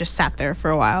then it just sat there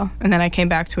for a while. And then I came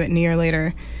back to it, and a year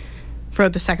later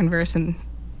wrote the second verse and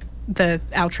the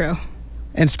outro.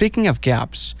 And speaking of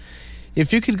gaps,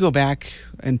 if you could go back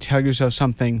and tell yourself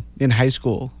something in high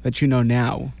school that you know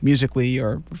now, musically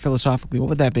or philosophically, what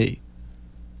would that be?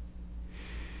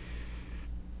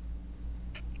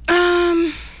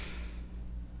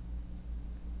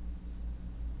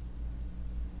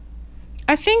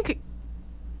 I think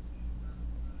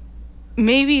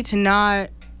maybe to not,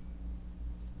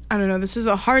 I don't know, this is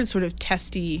a hard sort of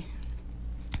testy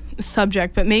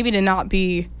subject, but maybe to not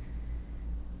be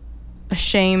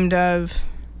ashamed of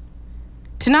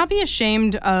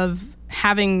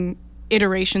having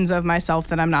iterations of myself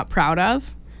that I'm not proud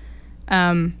of.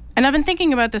 And I've been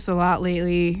thinking about this a lot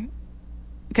lately,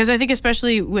 because I think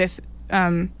especially with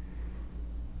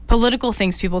political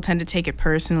things, people tend to take it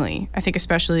personally. I think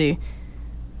especially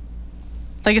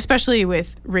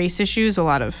with race issues,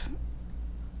 I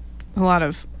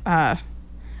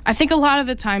think a lot of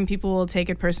the time people will take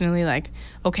it personally, like,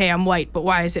 okay, I'm white, but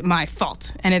why is it my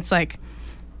fault? And it's like,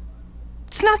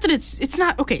 it's not that it's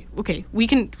not, okay, we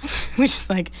just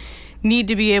like need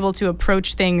to be able to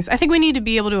approach things. I think we need to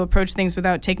be able to approach things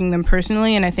without taking them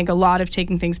personally, and I think a lot of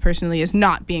taking things personally is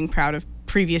not being proud of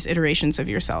previous iterations of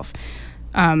yourself.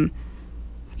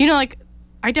 Like,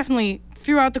 I definitely,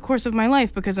 throughout the course of my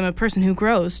life, because I'm a person who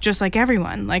grows, just like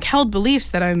everyone, like, held beliefs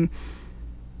that I'm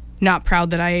not proud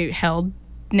that I held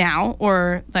now,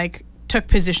 or like took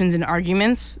positions in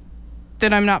arguments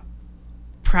that I'm not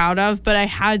proud of, but I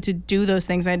had to do those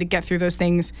things. I had to get through those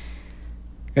things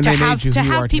And they made you who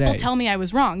you are people today. tell me I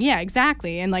was wrong. Yeah,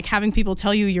 exactly. And like having people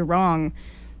tell you you're wrong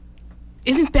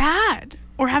isn't bad.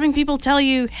 Or having people tell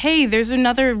you, hey, there's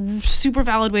another super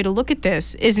valid way to look at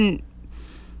this isn't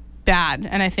bad.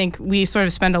 And I think we sort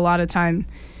of spend a lot of time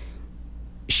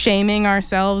shaming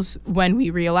ourselves when we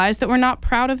realize that we're not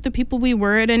proud of the people we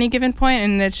were at any given point,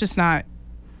 and it's just not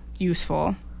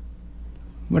useful.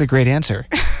 What a great answer.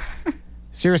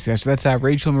 Seriously, that's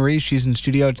Rachel Marie. She's in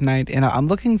studio tonight, and I'm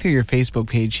looking through your Facebook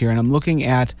page here, and I'm looking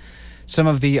at some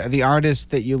of the artists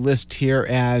that you list here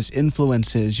as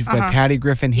influences. You've got Patty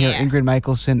Griffin here, Yeah. Ingrid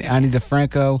Michaelson, Ani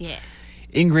DeFranco, Yeah.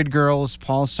 Ingrid Girls,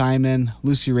 Paul Simon,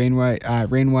 Lucy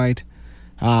Rainwhite.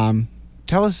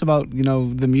 Tell us about,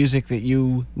 the music that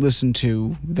you listen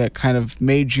to that kind of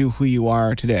made you who you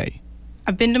are today.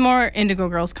 I've been to more Indigo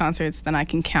Girls concerts than I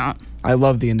can count. I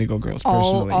love the Indigo Girls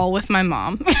personally. All with my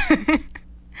mom.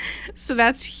 So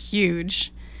that's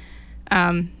huge.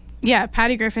 Yeah,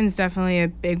 Patty Griffin's definitely a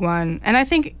big one. And I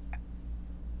think,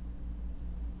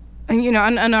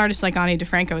 an artist like Ani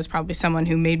DeFranco is probably someone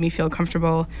who made me feel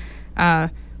comfortable,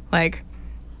 I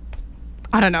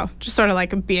don't know, just sort of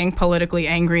like being politically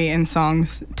angry in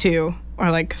songs too,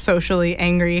 or like socially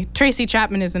angry. Tracy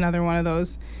Chapman is another one of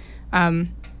those.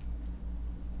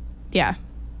 Yeah.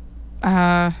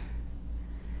 And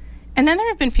then there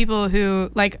have been people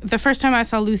who, like, the first time I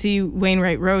saw Lucy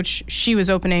Wainwright Roach, she was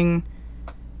opening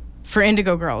for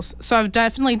Indigo Girls. So I've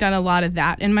definitely done a lot of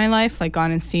that in my life, like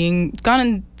gone and seen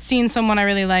someone I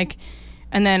really like,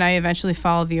 and then I eventually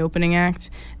follow the opening act,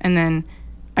 and then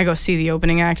I go see the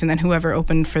opening act, and then whoever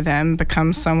opened for them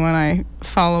becomes someone I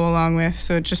follow along with,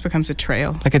 so it just becomes a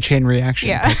trail. Like a chain reaction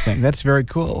type thing. That's very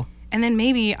cool. And then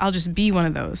maybe I'll just be one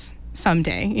of those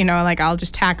someday, I'll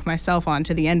just tack myself on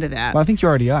to the end of that. Well, I think you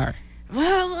already are.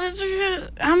 Well,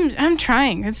 I'm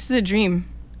trying. It's the dream.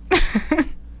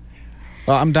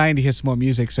 Well, I'm dying to hear some more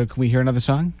music, so can we hear another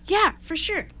song? Yeah, for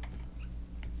sure.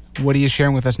 What are you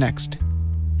sharing with us next?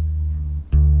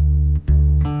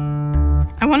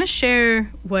 I want to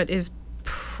share what is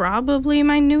probably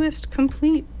my newest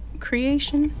complete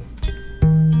creation.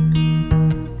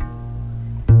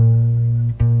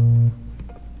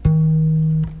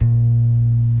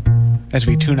 As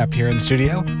we tune up here in the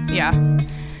studio. Yeah.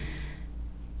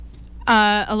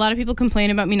 A lot of people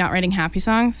complain about me not writing happy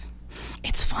songs.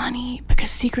 It's funny because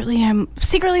secretly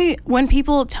when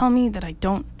people tell me that I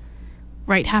don't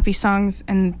write happy songs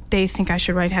and they think I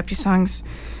should write happy songs,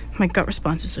 my gut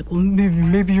response is like, well,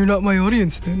 maybe you're not my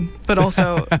audience then. But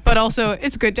also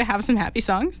it's good to have some happy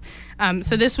songs.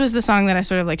 So this was the song that I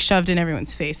sort of like shoved in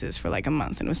everyone's faces for like a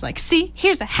month and was like, see,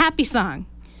 here's a happy song.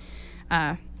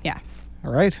 Yeah.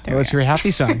 All right, well, let's hear a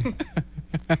happy song.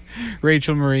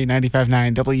 Rachel Marie,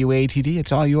 95.9 WATD,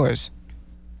 it's all yours.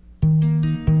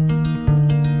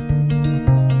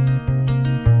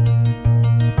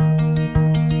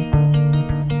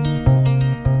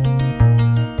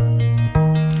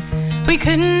 We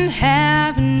couldn't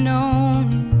have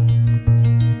known,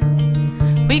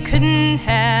 we couldn't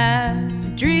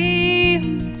have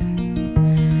dreamed,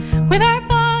 with our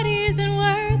bodies and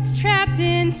words trapped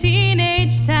in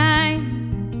teenage time,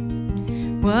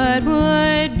 what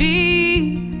would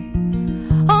be,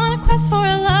 on a quest for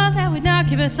a love that would not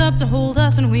give us up to hold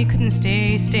us when we couldn't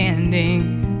stay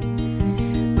standing.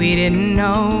 We didn't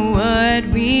know what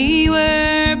we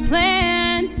were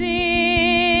planting.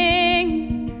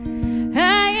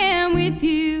 I am with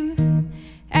you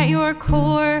at your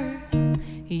core.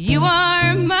 You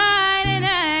are mine and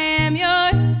I am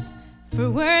yours. For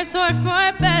worse or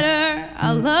for better,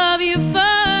 I'll love you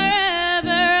forever.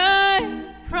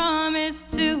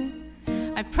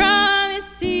 I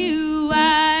promise to you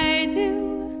I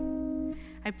do.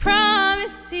 I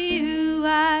promise to you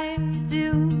I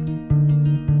do.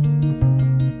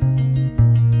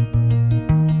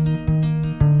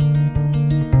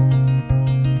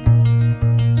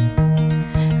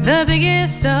 The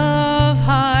biggest of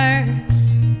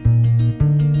hearts,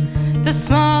 the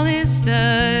smallest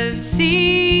of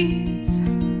seeds,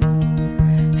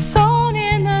 sown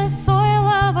in the soil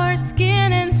of our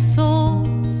skin and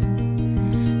souls,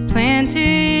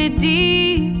 planted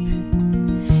deep.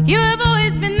 You have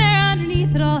always been there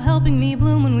underneath it all, helping me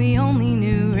bloom when we only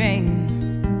knew rain.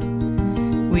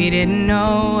 We didn't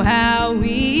know how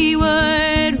we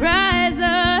would rise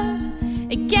up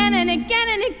again and again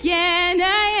and again.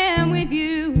 I am with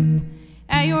you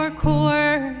at your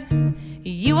core.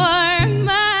 You are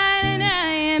mine and I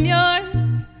am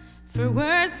yours. For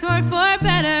worse or for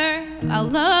better, I'll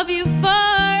love you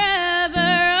forever.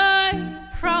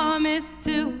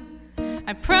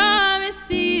 I promise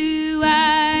to you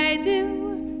I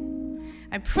do.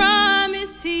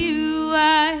 promise to you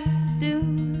I do.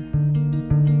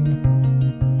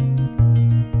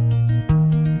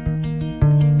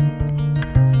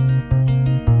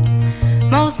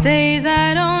 Most days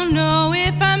I don't know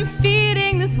if I'm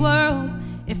feeding this world,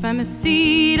 if I'm a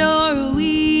seed or a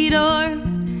weed or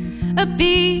a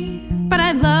bee. But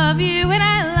I love you and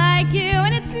I like you,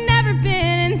 and it's never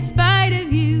been in spite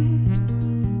of you,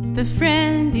 the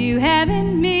friend you have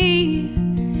in me,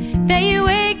 that you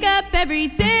wake up every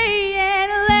day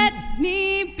and let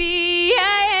me be.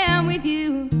 I am with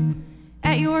you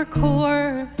at your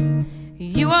core.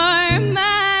 You are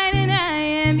mine and I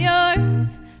am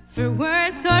yours. For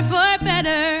worse or for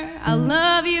better, I'll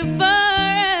love you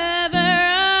forever.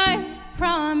 I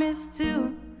promise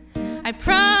to. I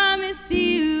promise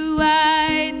you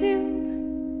I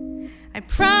do. I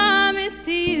promise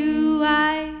you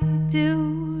I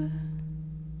do.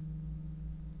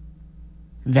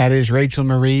 That is Rachel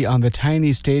Marie on the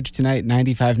tiny stage tonight,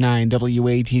 95.9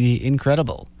 WATD.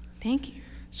 Incredible. Thank you.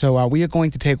 So we are going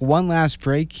to take one last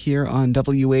break here on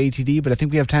WATD, but I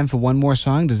think we have time for one more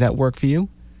song. Does that work for you?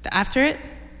 After it?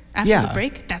 After the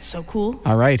break? That's so cool.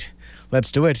 All right.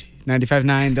 Let's do it.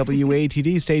 95.9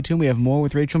 WATD. Stay tuned. We have more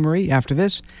with Rachel Marie after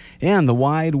this. And The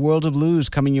Wide World of Blues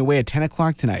coming your way at 10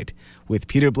 o'clock tonight, with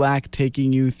Peter Black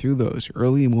taking you through those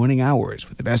early morning hours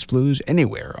with the best blues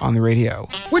anywhere on the radio.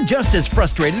 We're just as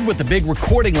frustrated with the big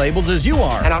recording labels as you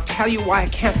are. And I'll tell you why I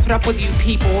can't put up with you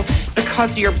people,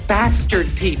 because you're bastard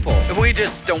people. We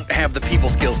just don't have the people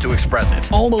skills to express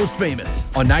it. Almost Famous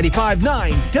on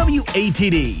 95.9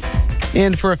 WATD.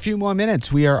 And for a few more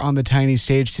minutes, we are on the tiny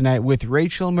stage tonight with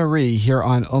Rachel Marie here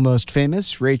on Almost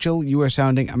Famous. Rachel, you are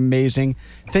sounding amazing.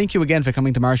 Thank you again for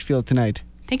coming to Marshfield tonight.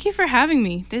 Thank you for having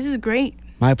me. This is great.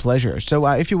 My pleasure. So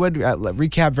if you would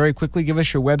recap very quickly, give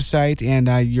us your website and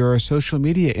your social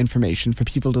media information for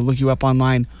people to look you up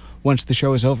online once the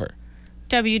show is over.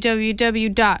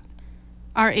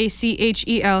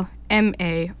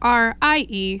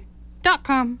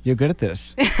 www.rachelmarie.com. You're good at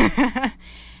this.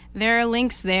 There are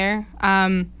links there.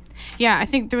 Yeah, I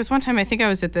think there was one time I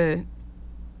was at the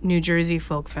New Jersey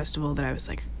Folk Festival that I was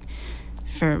like,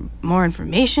 for more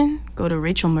information, go to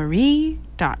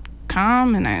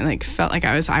rachelmarie.com, and I felt like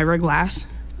I was Ira Glass.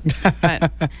 But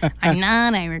I'm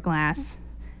not Ira Glass.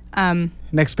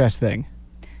 Next best thing.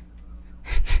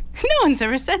 No one's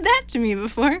ever said that to me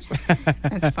before.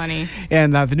 That's funny.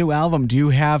 And the new album, do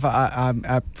you have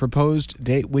a proposed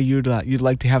date where you'd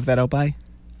like to have that out by?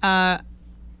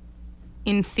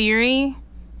 In theory,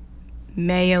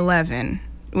 May 11,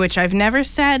 which I've never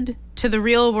said to the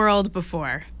real world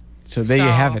before. So there you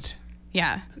have it.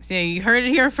 Yeah. So you heard it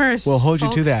here first. We'll hold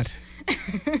folks. you to that.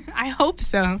 I hope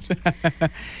so.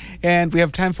 And we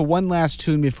have time for one last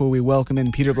tune before we welcome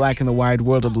in Peter Black and the Wide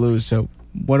World of Blues. So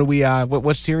what are we?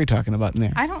 What's Siri talking about in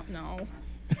there? I don't know.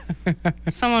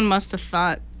 Someone must have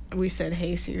thought we said,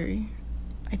 "Hey Siri."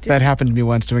 I did. That happened to me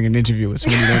once doing an interview with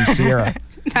somebody named Sierra.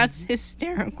 That's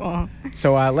hysterical.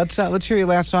 So let's hear your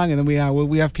last song, and then we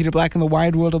have Peter Black and the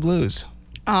Wide World of Blues.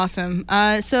 Awesome.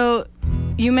 So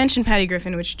you mentioned Patty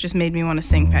Griffin, which just made me want to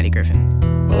sing Patty Griffin.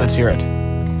 Well, let's hear it.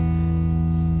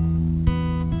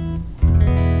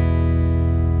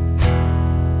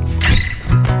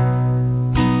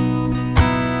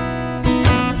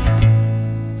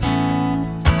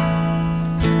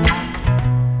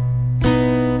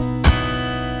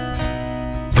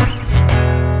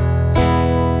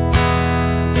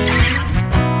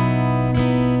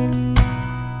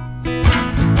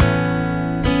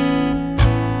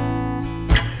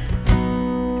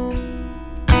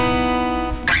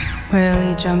 Well,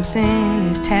 he jumps in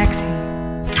his taxi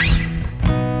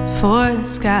for the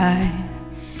sky.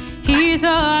 He's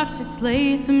off to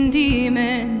slay some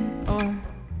demon or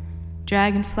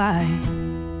dragonfly.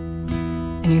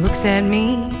 And he looks at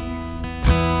me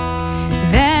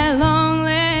that long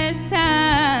last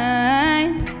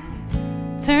time,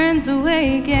 turns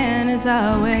away again as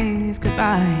I wave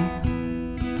goodbye.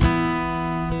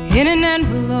 In an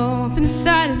envelope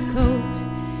inside his coat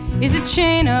is a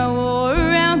chain I wore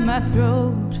around my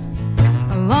throat,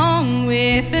 along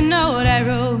with a note I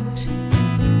wrote.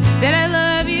 Said I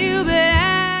love you, but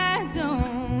I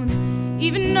don't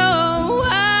even know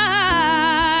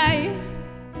why.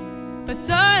 But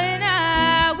darling,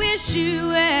 I wish you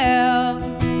well.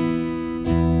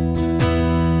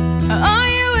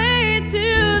 On your way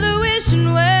to the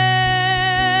wishing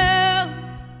well,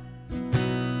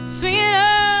 swinging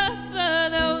off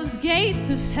of those gates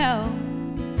of hell.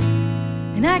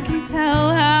 And I can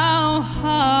tell how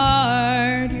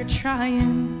hard you're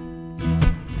trying.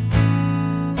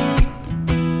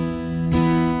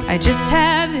 I just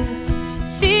have this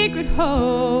secret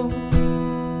hope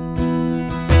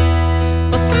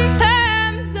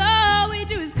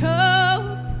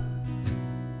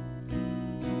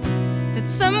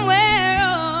somewhere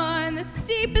on the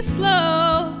steepest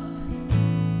slope,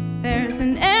 there's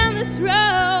an endless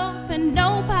rope and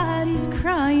nobody's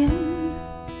crying.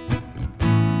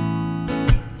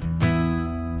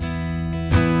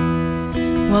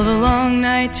 Well, the long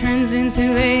night turns into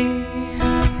a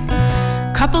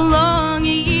couple long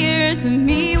years of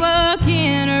me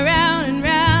walking around and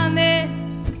round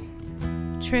this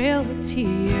trail of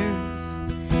tears,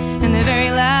 and the very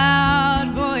loud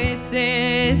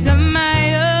voices of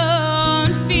my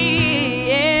own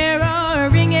fear are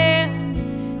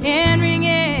ringing and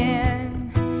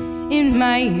ringing in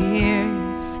my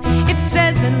ears. It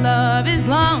says that love is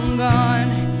long gone,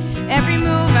 every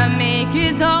move I make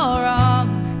is all wrong.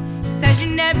 Says you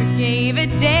never gave a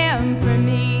damn for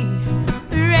me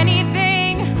or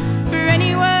anything, for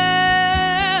anyone.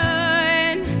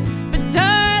 But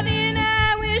darling,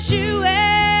 I wish you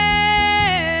well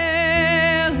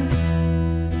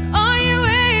on your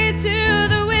way to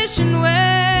the wishing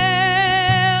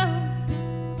well,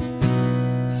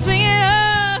 swinging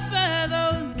off of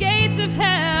those gates of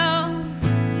hell,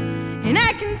 and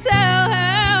I can tell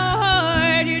how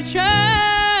hard you're trying.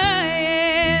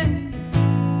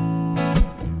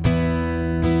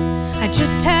 I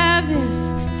just have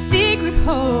this secret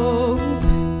hope.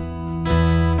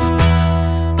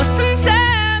 Well,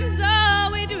 sometimes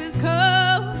all we do is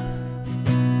cope,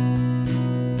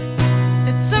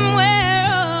 that somewhere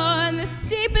on the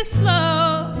steepest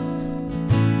slope,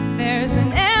 there's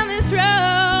an endless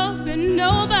rope and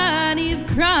nobody's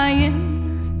crying.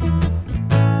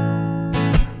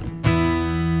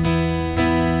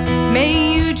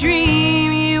 May you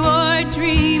dream you are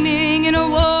dreaming in a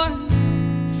warm,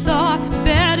 soft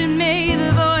bed, and may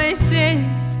the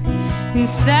voices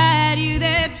inside you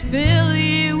that fill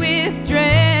you with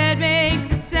dread make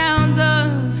the sounds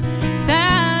of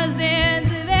thousands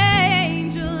of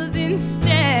angels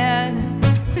instead.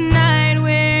 Tonight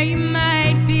where you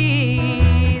might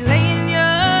be laying your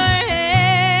head,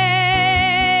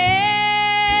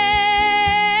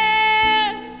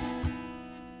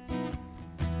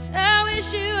 I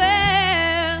wish you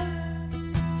well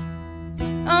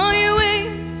on your way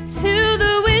to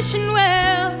the wishing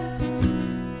well,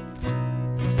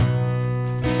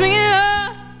 swinging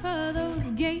off of those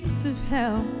gates of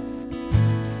hell,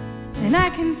 and I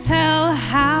can tell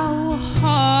how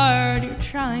hard you're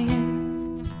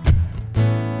trying.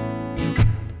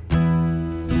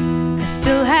 I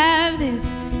still have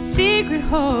this secret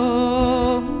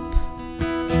hope.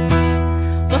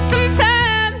 Well,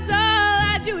 sometimes all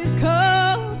I do is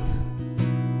cope,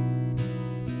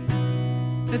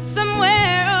 that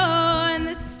somewhere on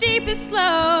the steepest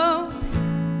slope,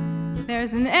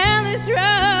 there's an endless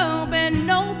rope and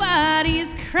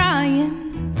nobody's crying.